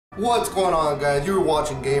What's going on, guys? You're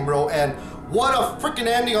watching Game Bro, and what a freaking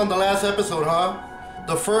ending on the last episode, huh?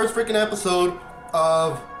 The first freaking episode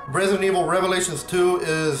of Resident Evil Revelations 2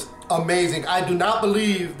 is amazing. I do not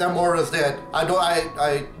believe that Moira is dead.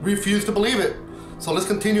 I refuse to believe it. So let's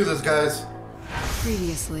continue this, guys.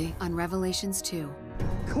 Previously on Revelations 2.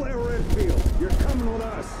 Claire Redfield, you're coming with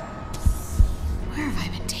us. Where have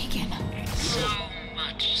I been taken? So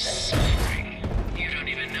much suffering. You don't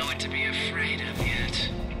even know what to be afraid of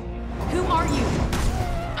yet. Who are you?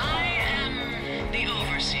 I am the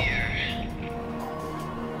Overseer.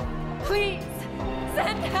 Please,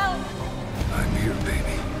 send help! I'm here,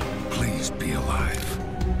 baby. Please be alive.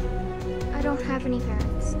 I don't have any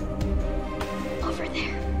parents. Over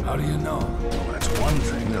there. How do you know? Well, that's one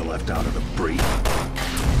thing they're left out of the brief.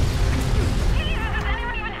 Jesus, is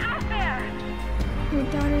anyone even out there? Your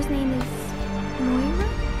daughter's name is Moira?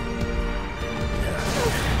 Yeah.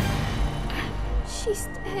 She's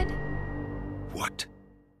dead. What?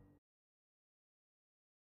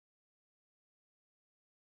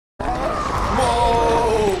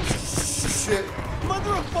 Whoa! Shit.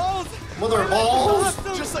 Mother of balls! Mother of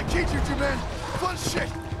balls! Just like K2, man. Fun shit.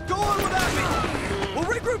 Go on without me. We'll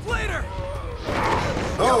regroup later.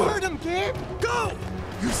 Oh. You heard him, kid. Go!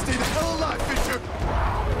 You stay the hell alive, Fisher.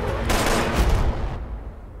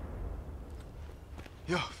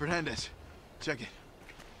 Yo, Fernandez. Check it.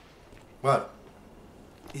 What?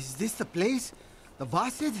 Is this the place? The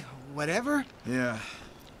Vasset? Whatever? Yeah.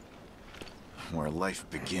 Where life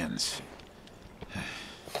begins.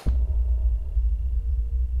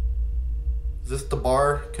 Is this the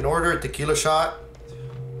bar? Can order a tequila shot?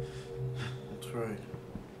 That's right.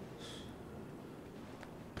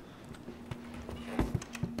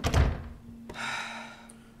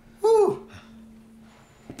 Woo!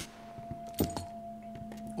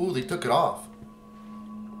 Ooh, they took it off.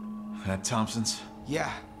 That Thompson's?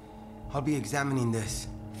 Yeah. I'll be examining this.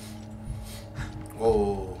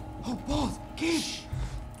 Whoa. Oh, balls! Kid!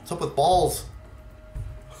 What's up with balls?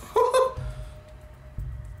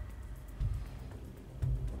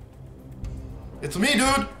 It's me,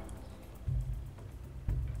 dude!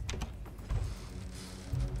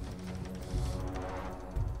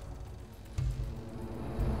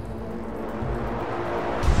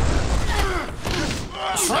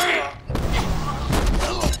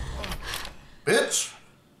 Bitch!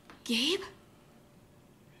 Gabe?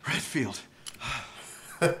 Redfield.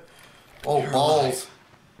 Oh, balls.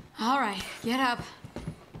 All right, get up.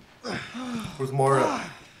 Where's Moira?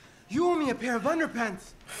 You owe me a pair of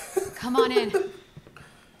underpants. Come on in.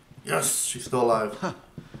 Yes, she's still alive.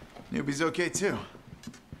 Newbie's okay, too.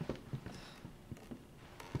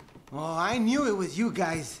 Oh, I knew it was you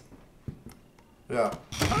guys. Yeah.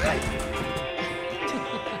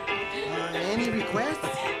 Any requests?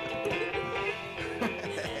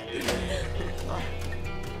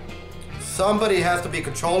 Somebody has to be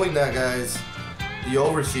controlling that, guys. The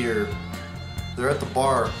Overseer. They're at the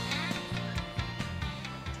bar.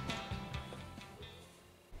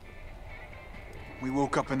 We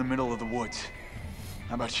woke up in the middle of the woods.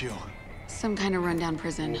 How about you? Some kind of rundown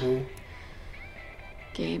prison.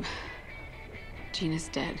 Gabe. Gina's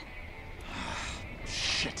dead.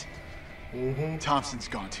 Shit. Thompson's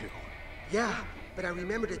gone too. Yeah, but I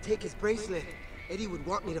remember to take his bracelet. Eddie would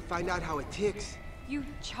want me to find out how it ticks. You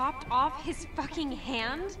chopped off his fucking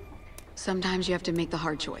hand? Sometimes you have to make the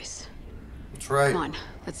hard choice. That's right. Come on,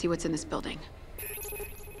 let's see what's in this building.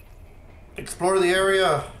 Explore the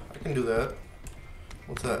area. I can do that.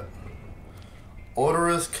 What's that?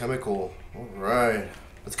 Odorous chemical. Alright.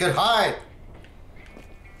 Let's get high!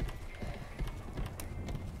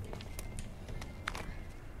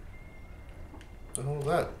 What the hell is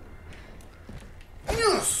that?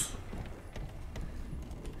 Yes!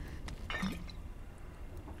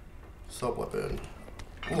 Sub-weapon.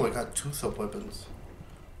 Oh, I got 2 sub-weapons.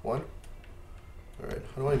 1? Alright,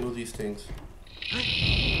 how do I move these things?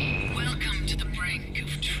 Welcome to the brink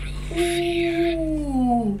of true fear.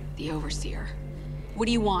 Ooh. The Overseer. What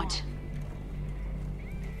do you want?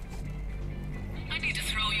 I need to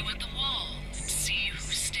throw you at the wall and see who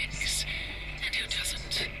sticks and who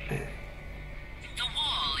doesn't. The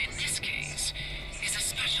wall, in this case, is a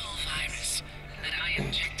special virus that I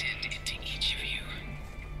injected into each of you.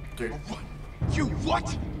 Dude. What? You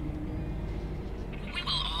what? We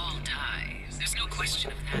will all die. There's no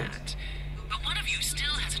question of that. But one of you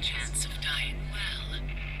still has a chance of dying well.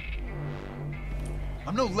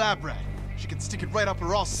 I'm no lab rat. She can stick it right up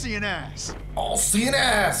her all-seeing ass. All seeing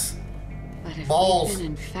ass! But if Balls. you've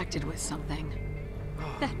been infected with something,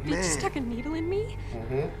 That bitch stuck a needle in me?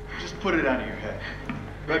 Just put it out of your head.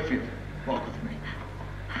 Redfield, walk with me.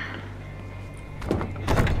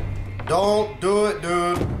 Don't do it,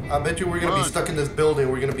 dude. I bet you we're gonna be stuck in this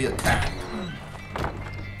building. We're gonna be attacked.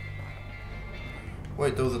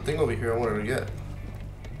 Wait, there was a thing over here I wanted to get.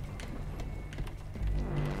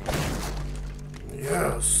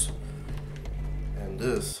 Yes. And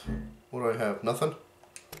this. What do I have? Nothing?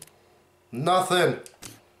 Nothing.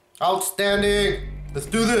 Outstanding. Let's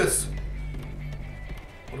do this.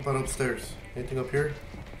 What about upstairs? Anything up here?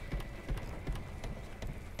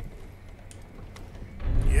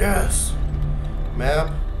 Yes.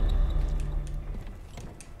 Map.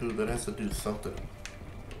 Dude, that has to do something.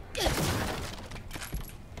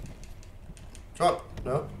 Drop.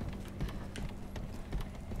 No.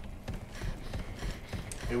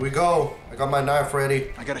 Here we go. I got my knife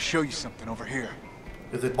ready. I gotta show you something over here.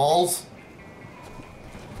 Is it balls?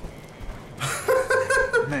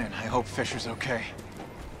 Man, I hope Fisher's okay.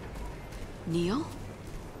 Neil?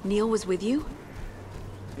 Neil was with you?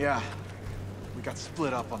 Yeah. We got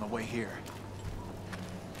split up on the way here.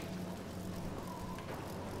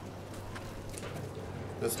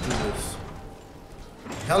 Let's do this.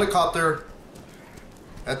 Helicopter.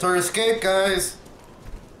 That's our escape, guys.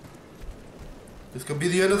 This could be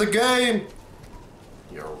the end of the game.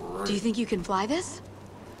 You're right. Do you think you can fly this?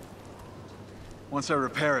 Once I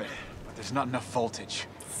repair it, but there's not enough voltage.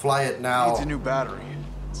 Fly it now. Needs a new battery,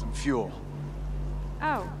 some fuel.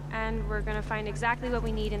 Oh, and we're gonna find exactly what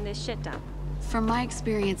we need in this shit dump. From my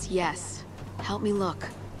experience, yes. Help me look.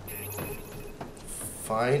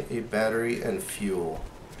 Find a battery and fuel.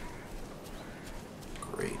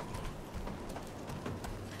 Great.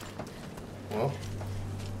 Well,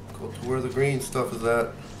 go to where the green stuff is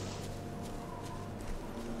at.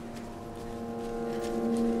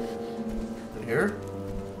 In here?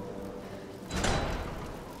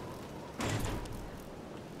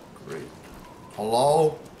 Great.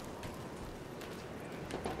 Hello?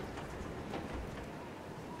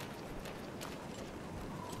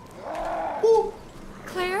 Woo!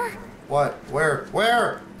 Claire? What? Where?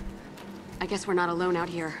 Where? I guess we're not alone out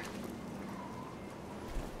here.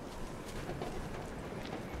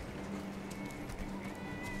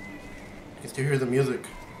 I can still hear the music.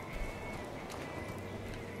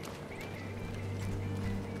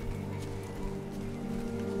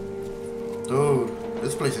 Dude,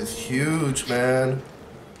 this place is huge, man.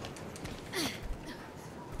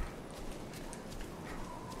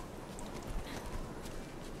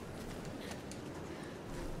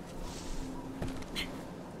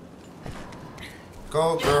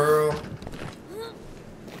 Go, girl.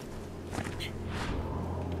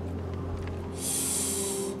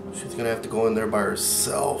 She's gonna have to go in there by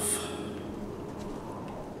herself.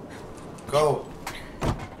 Go.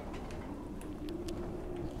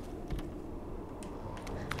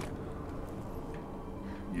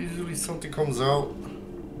 Usually something comes out.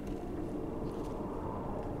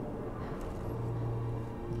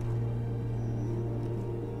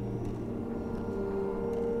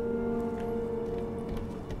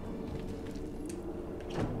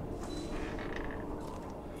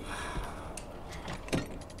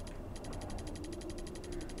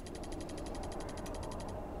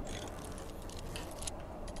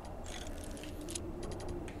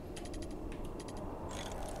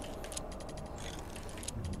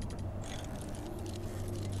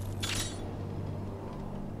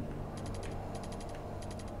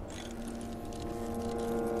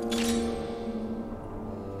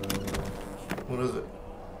 What is it?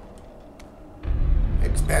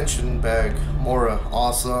 Expansion bag. Mora.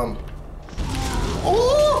 Awesome.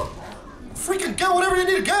 Oh! Freaking get whatever you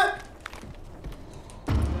need to get!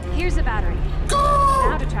 Here's a battery. Go!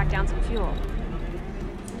 Now to track down some fuel.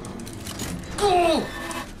 Go!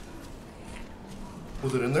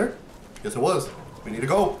 Was it in there? Yes, it was. We need to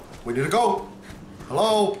go. We need to go.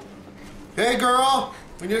 Hello? Hey, girl!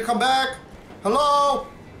 We need to come back. Hello?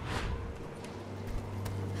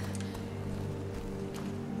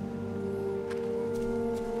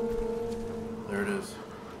 There it is.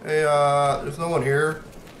 Hey, there's no one here.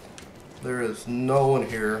 There is no one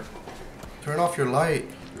here. Turn off your light.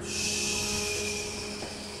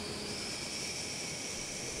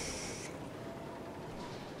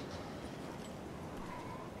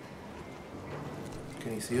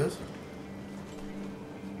 Can you see us?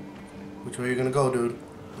 Which way are you gonna go, dude?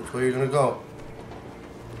 Which way are you gonna go?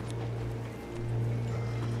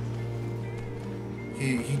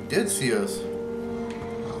 He did see us.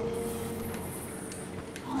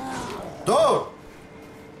 Dude!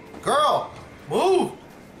 Girl! Move!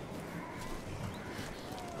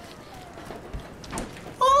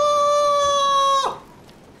 Ah!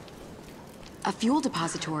 A fuel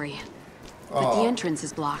depository. But the entrance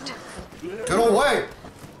is blocked. Get away!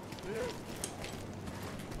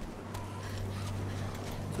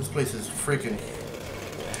 This place is freaking...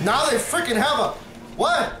 Now they freaking have a...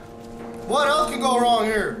 What? What else can go wrong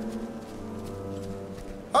here?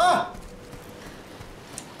 Huh?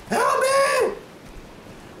 Help me!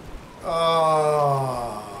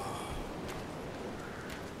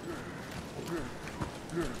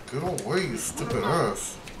 Get away, you stupid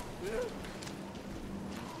ass.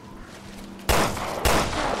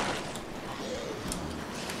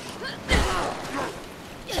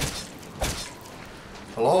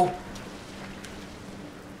 Hello?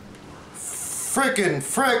 Frickin'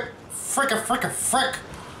 frick! Frickin' frick!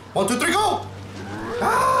 1, 2, 3, go!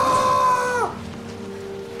 Ah!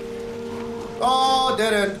 Oh,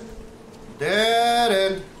 dead end. Dead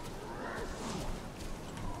end.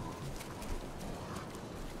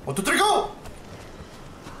 1, 2, 3, go!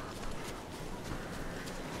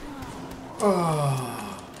 Oh.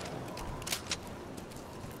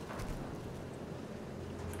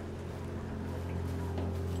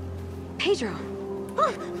 Pedro.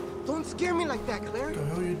 Don't scare me like that, Claire. What the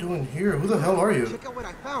hell are you doing here? Who the hell are you? Check out what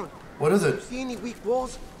I found. What is it? See any weak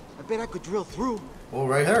walls? I bet I could drill through. Oh,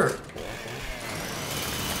 right here.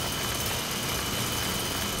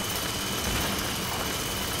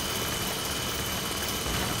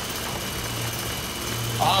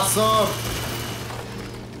 Awesome.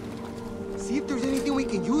 See if there's anything we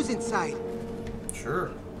can use inside.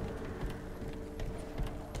 Sure.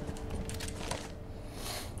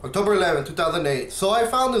 October 11, 2008. So I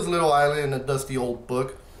found this little island in a dusty old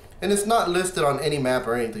book, and it's not listed on any map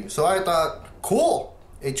or anything. So I thought, cool,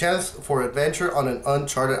 a chance for adventure on an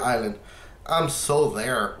uncharted island. I'm so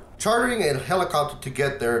there. Chartering a helicopter to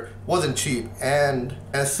get there wasn't cheap, and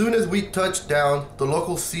as soon as we touched down, the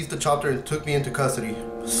locals seized the chopper and took me into custody.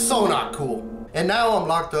 So not cool. And now I'm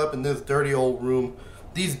locked up in this dirty old room.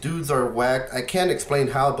 These dudes are whacked. I can't explain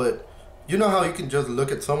how, but you know how you can just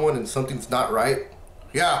look at someone and something's not right?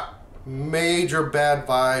 Yeah, major bad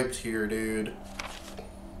vibes here, dude.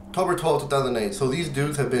 October 12, 2008. So these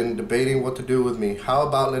dudes have been debating what to do with me. How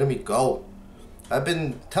about letting me go? I've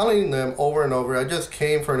been telling them over and over, I just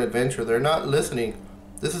came for an adventure. They're not listening.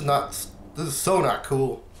 This is so not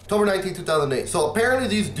cool. October 19, 2008. So apparently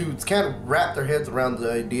these dudes can't wrap their heads around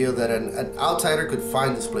the idea that an outsider could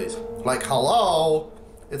find this place. Like, hello?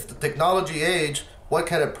 It's the technology age. What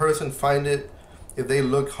kind of person find it if they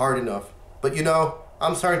look hard enough? But you know,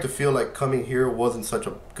 I'm starting to feel like coming here wasn't such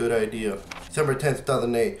a good idea. December 10th,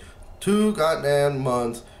 2008. 2 goddamn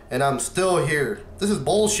months and I'm still here. This is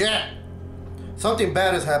bullshit. Something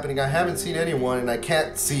bad is happening. I haven't seen anyone and I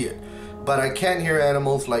can't see it. But I can hear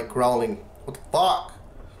animals like growling. What the fuck?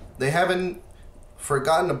 They haven't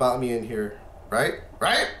forgotten about me in here. Right?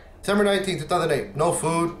 Right? December 19th, 2008. No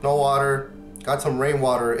food, no water. Got some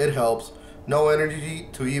rainwater. It helps. No energy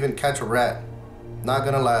to even catch a rat. Not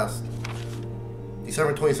gonna last.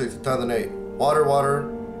 December 26th, 2008. Water, water.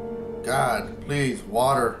 God, please,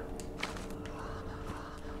 water.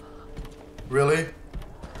 Really?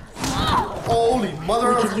 Holy mother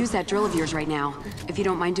We of... could use that drill of yours right now, if you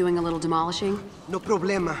don't mind doing a little demolishing. No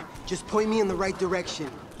problema. Just point me in the right direction.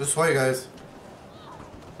 This way, guys.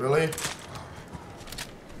 Really?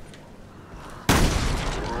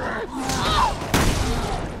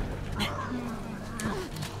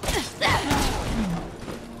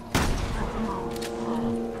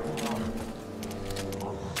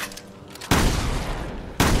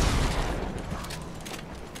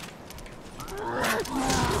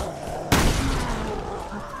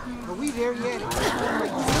 Are we there yet?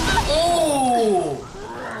 Oh!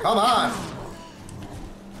 Come on!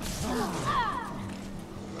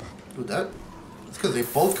 Dude, it's because they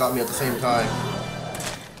both got me at the same time.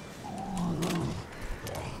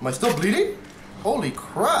 Am I still bleeding? Holy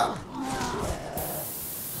crap!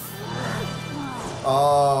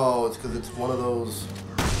 Oh, it's because it's one of those...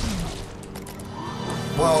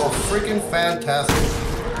 Well, freaking fantastic.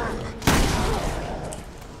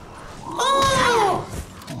 Oh!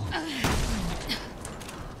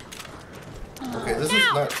 Okay, this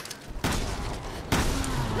is not...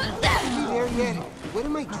 Are we there yet? What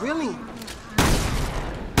am I drilling?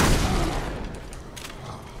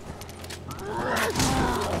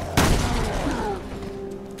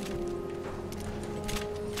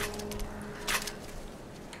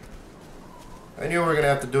 I knew we were gonna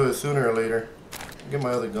have to do it sooner or later. I'll get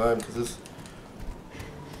my other gun, because this...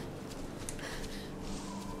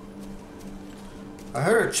 I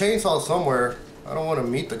heard a chainsaw somewhere. I don't want to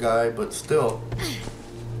meet the guy, but still.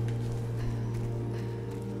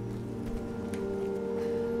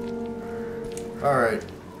 Alright,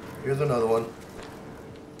 here's another one.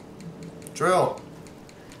 Drill.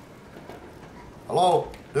 Hello,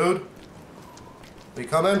 dude? Are you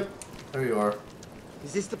coming? There you are.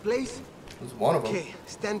 Is this the place? This is one of them. Okay,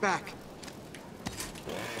 stand back.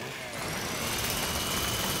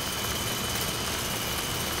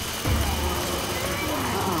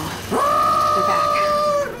 They're back.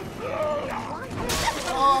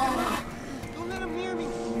 Don't let him near me.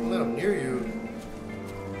 Don't let him near you.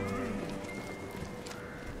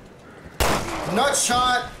 Nut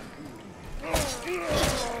shot!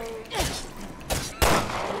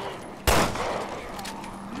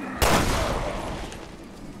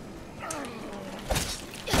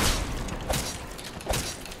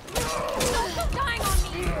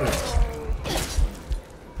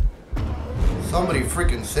 Somebody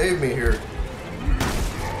freaking save me here.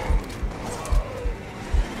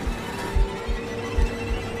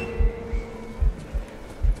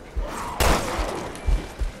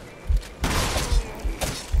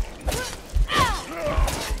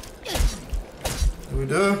 Did we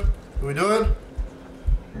do it? Did we do it?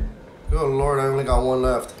 Good Lord, I only got one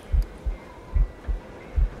left.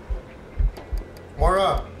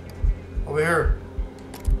 Mara, over here.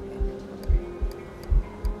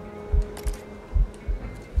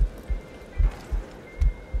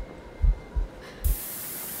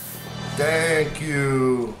 Thank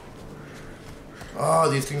you. Oh,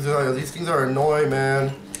 these things are annoying,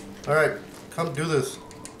 man. All right, come do this.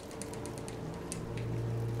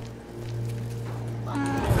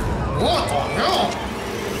 What the hell?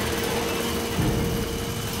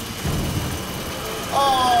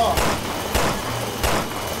 Oh.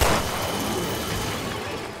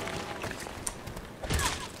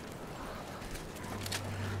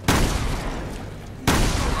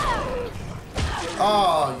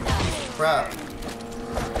 Oh, you piece of crap.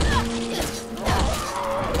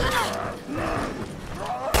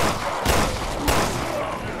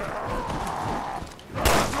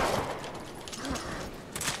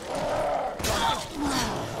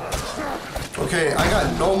 Okay, I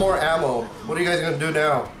got no more ammo. What are you guys gonna do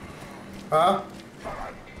now? Huh?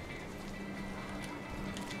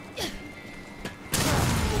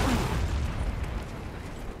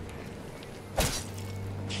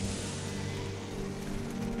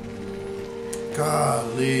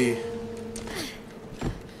 Golly.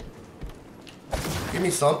 Give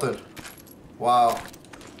me something. Wow.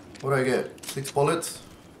 What do I get? 6 bullets?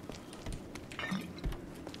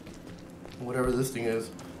 Whatever this thing is.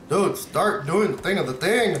 Dude, start doing the thing of the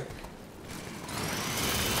thing!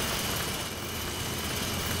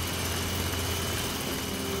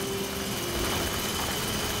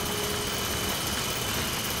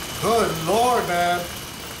 Good Lord, man!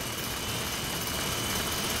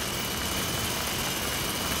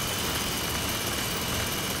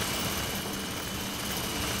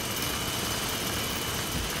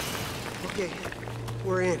 Okay,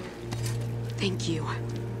 we're in. Thank you.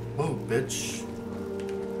 Oh, bitch.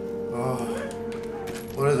 Oh.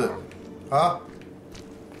 What is it? Huh?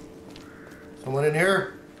 Someone in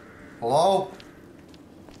here? Hello?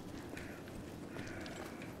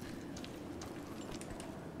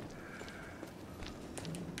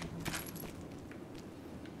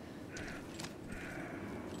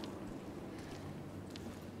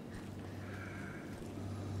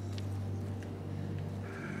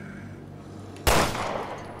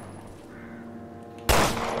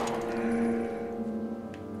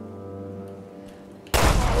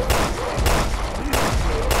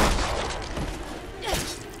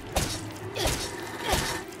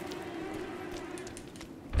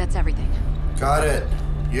 That's everything. Got it.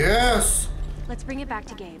 Yes! Let's bring it back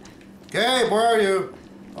to Gabe. Gabe, where are you?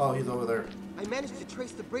 Oh, he's over there. I managed to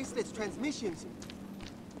trace the bracelet's transmissions.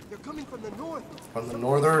 They're coming from the north. From the Something's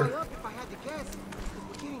northern? going up, if I had to guess.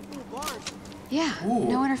 We're getting full bars. Yeah, Ooh.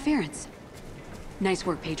 no interference. Nice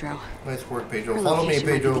work, Pedro. Nice work, Pedro. Her Follow me, location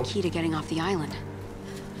might be Pedro. the key to getting off the island.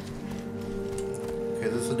 Okay,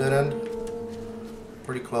 this is a dead end.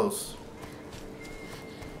 Pretty close.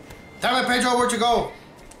 Damn it, Pedro, where'd you go?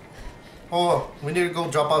 Oh, we need to go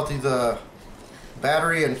drop out these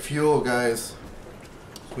battery and fuel, guys.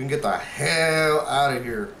 So we can get the hell out of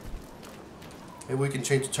here. Maybe we can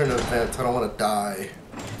turn the vents. I don't want to die.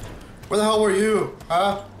 Where the hell were you?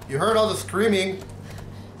 Huh? You heard all the screaming.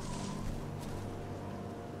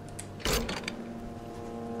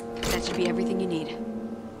 That should be everything you need.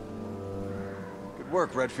 Good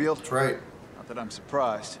work, Redfield. That's right. Not that I'm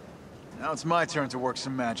surprised. Now it's my turn to work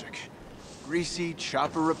some magic. Greasy,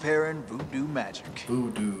 chopper repairing, voodoo magic.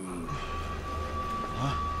 Voodoo.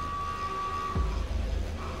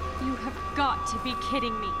 You have got to be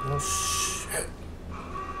kidding me. Oh, shit.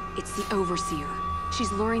 It's the Overseer.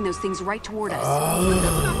 She's luring those things right toward us.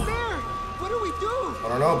 That's not fair! What do we do? I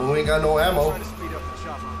don't know, but we ain't got no ammo. Try to speed up the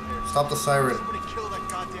chopper repairs. Stop the siren. Somebody kill that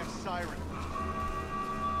goddamn siren.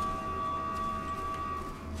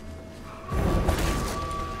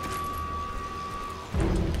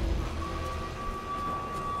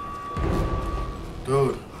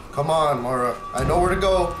 Dude, come on, Mara. I know where to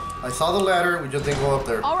go. I saw the ladder. We just didn't go up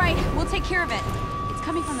there. All right, we'll take care of it. It's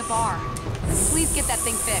coming from the bar. Please get that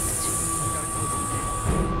thing fixed.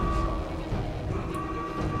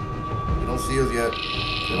 They don't see us yet.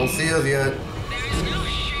 They don't see us yet. There is no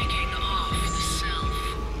shaking off the self,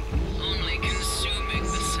 only consuming the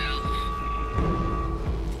self.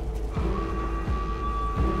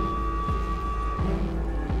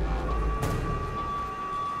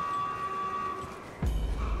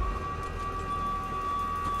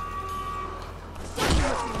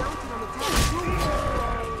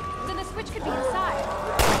 Then the switch could be inside.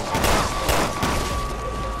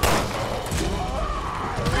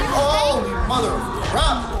 Oh, mother of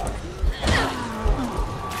crap!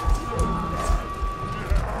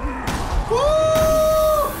 Woo!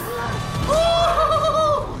 Woo!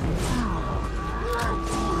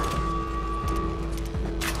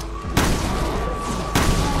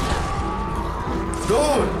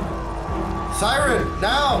 Dude! Siren,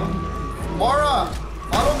 now! Mara,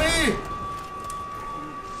 follow me!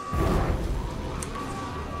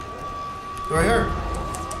 Right here.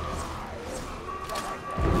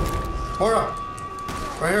 Mara!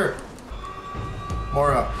 Right here.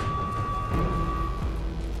 Mara.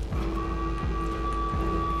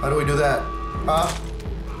 How do we do that? Huh?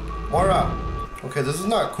 Mara! Okay, this is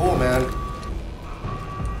not cool, man.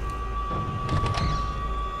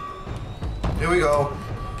 Here we go.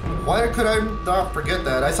 Why could I not forget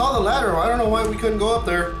that? I saw the ladder. I don't know why we couldn't go up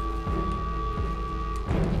there.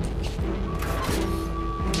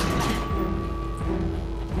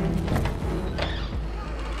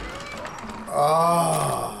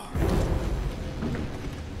 Ah.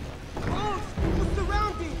 What's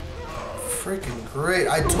surrounding? Freaking great.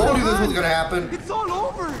 I told you this was gonna happen. It's all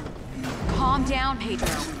over. Calm down, Pedro.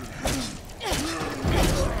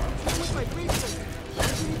 Where's my bracelet? Why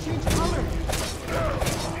did it change color?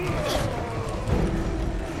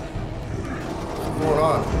 What's going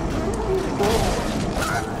on?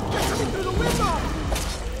 Through the window.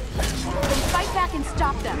 Then fight back and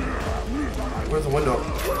stop them. Where's the window?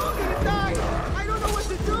 We're all gonna die. I don't know what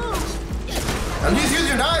to do. At least use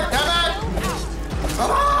your knife, damn it!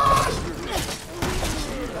 Come on!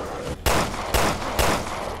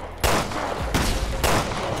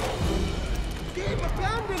 Dave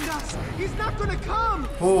abandoned us. He's not gonna come.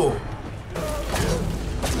 Oh.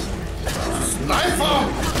 Knife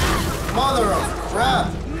him! Mother of crap!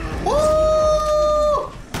 Woo!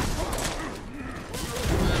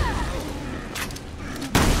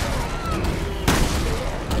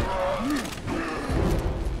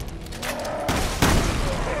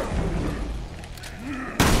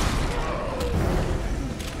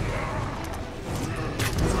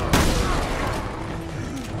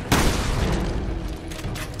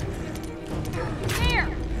 There!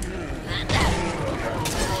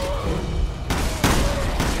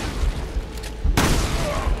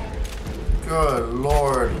 Good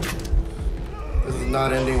lord. This is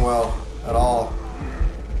not ending well at all.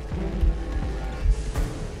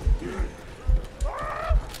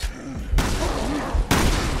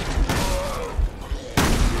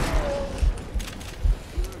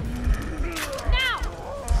 Now!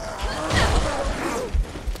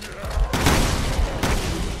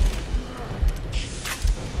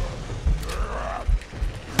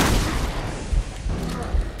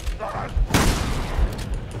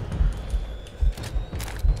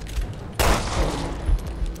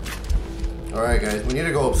 Alright guys, we need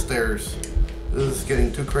to go upstairs. This is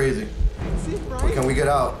getting too crazy. That's it, Where right? can we get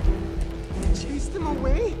out? Chase them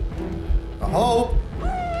away? I hope.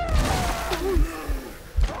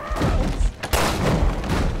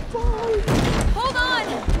 Hold on!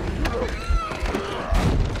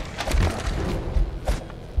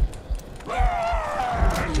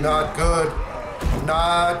 Not good.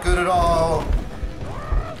 Not good at all.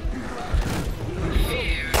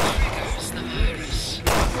 Fear triggers the virus.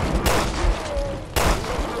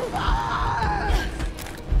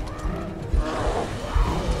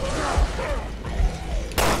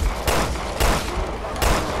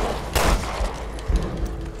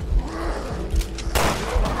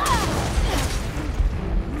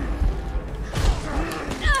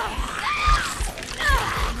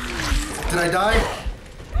 Did I die?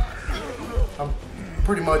 I'm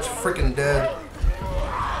pretty much freaking dead.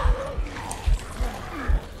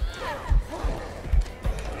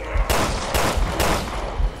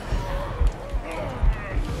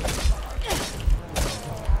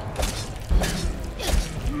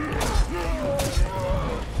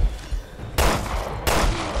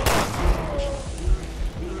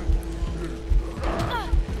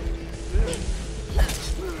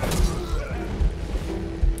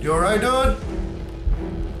 You alright, dude?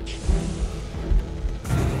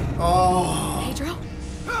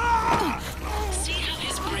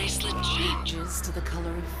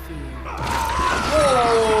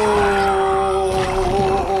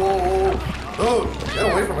 Oh, get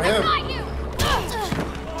away from him.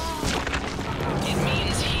 It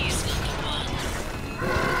means he's not the one.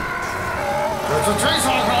 There's a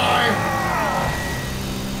chainsaw guy.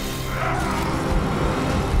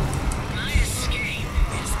 My escape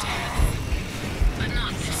is death, but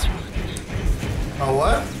not this one. Oh,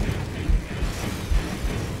 what?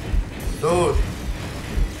 Dude.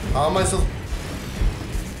 How am I so...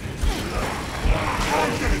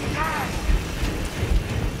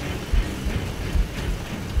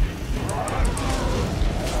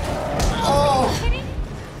 Oh!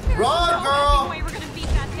 Run, girl! We're gonna beat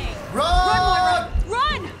that thing. Run!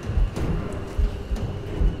 Run!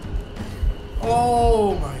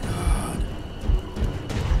 Oh my god.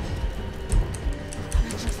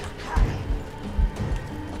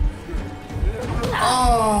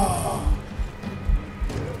 Oh.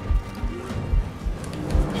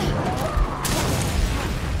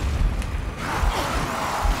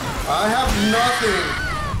 I have nothing.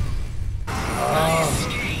 My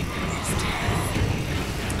escape is death,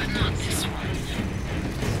 but not this one.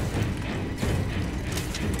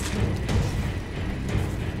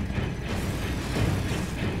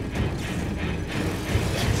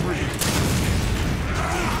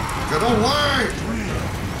 Get away!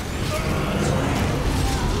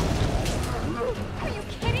 Are you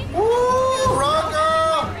kidding? Woo! Run,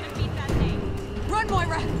 girl! We're gonna beat that thing. Run,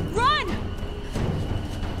 Moira! Run!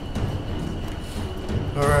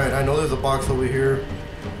 Alright, I know there's a box over here.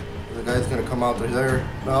 The guy's gonna come out through there.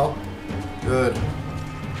 No? Good.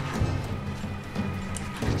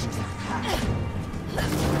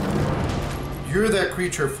 You're that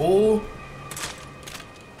creature, fool.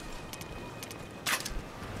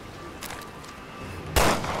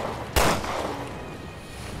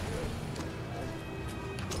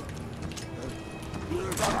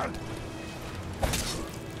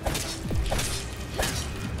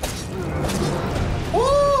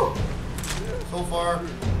 Woo! So far.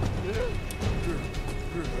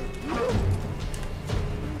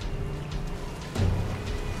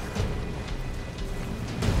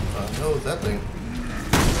 No, is that thing?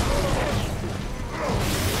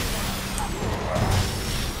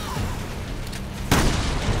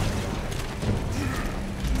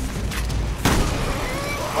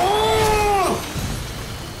 Oh!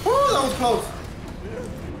 Woo, that was close.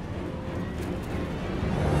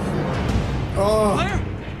 Oh, Claire?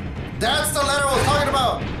 that's the letter I was talking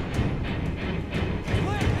about.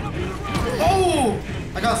 Oh,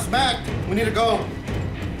 I got smacked. We need to go.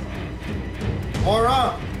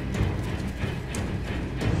 Moira.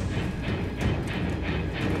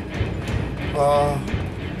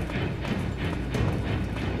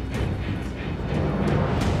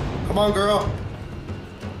 Come on, girl.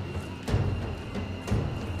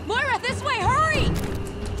 Moira, this way, hurry!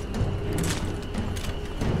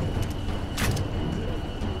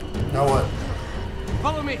 Now what?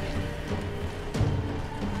 Follow me.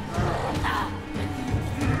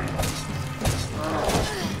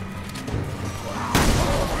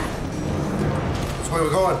 Which way we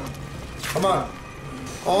going? Come on.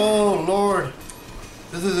 Oh, Lord.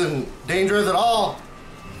 This isn't dangerous at all.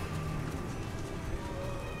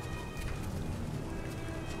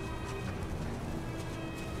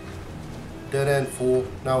 Dead end, fool.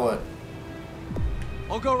 Now what?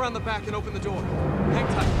 I'll go around the back and open the door. Hang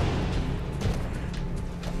tight.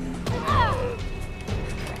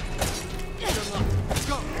 Good luck. Let's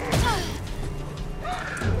go.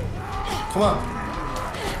 Come on.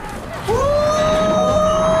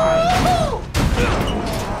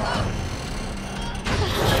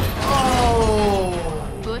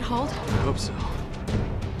 Oh. Bullet hold? I hope so.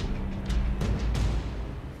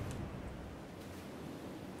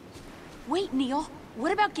 Wait, Neil.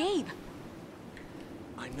 What about Gabe?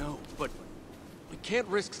 I know, but we can't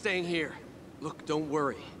risk staying here. Look, don't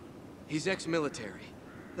worry. He's ex-military.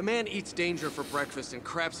 The man eats danger for breakfast and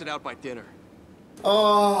craps it out by dinner.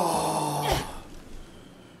 Oh.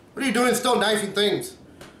 What are you doing still knifing things?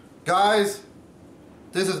 Guys,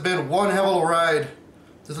 this has been one hell of a ride.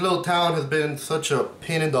 This little town has been such a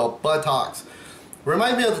pain in the buttocks.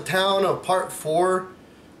 Reminds me of the town of part 4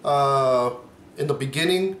 in the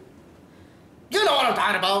beginning. You know what I'm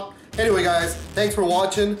talking about. Anyway, guys, thanks for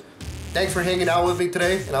watching. Thanks for hanging out with me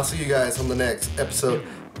today, and I'll see you guys on the next episode.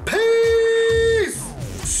 Peace!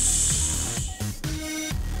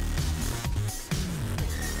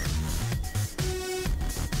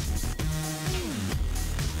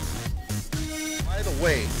 By the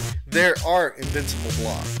way, there are invincible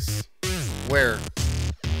blocks. Where?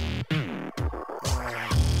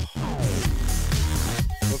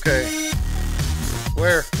 Okay.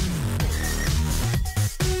 Where?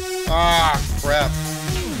 Ah, crap.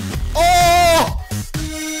 Oh!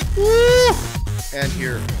 Woo! And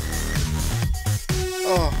here.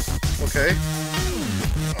 Oh, okay.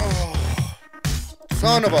 Oh.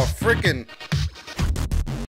 Son of a frickin'...